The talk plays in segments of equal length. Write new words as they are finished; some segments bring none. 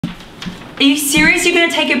Are you serious you're going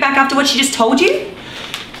to take her back after what she just told you?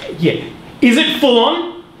 Yeah. Is it full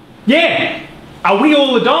on? Yeah. Are we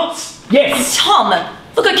all adults? Yes. Tom,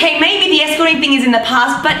 look, okay, maybe the escorting thing is in the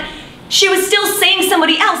past, but she was still seeing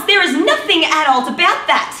somebody else. There is nothing adult about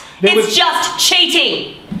that. It's just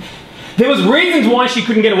cheating. There was reasons why she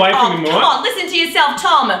couldn't get away from him, right? Come on, listen to yourself,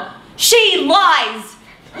 Tom. She lies.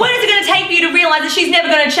 When is it going to take for you to realise that she's never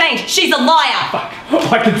going to change? She's a liar.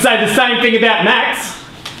 Fuck. I could say the same thing about Max.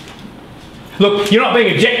 Look, you're not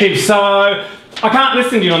being objective, so I can't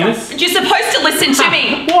listen to you on this. You're supposed to listen to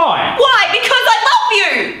me. Why? Why? Because I love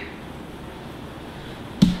you.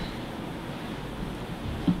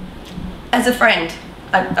 As a friend.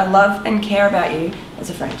 I love and care about you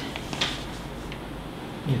as a friend.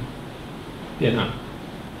 Yeah, no.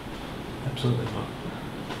 Absolutely not.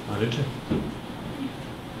 I do too.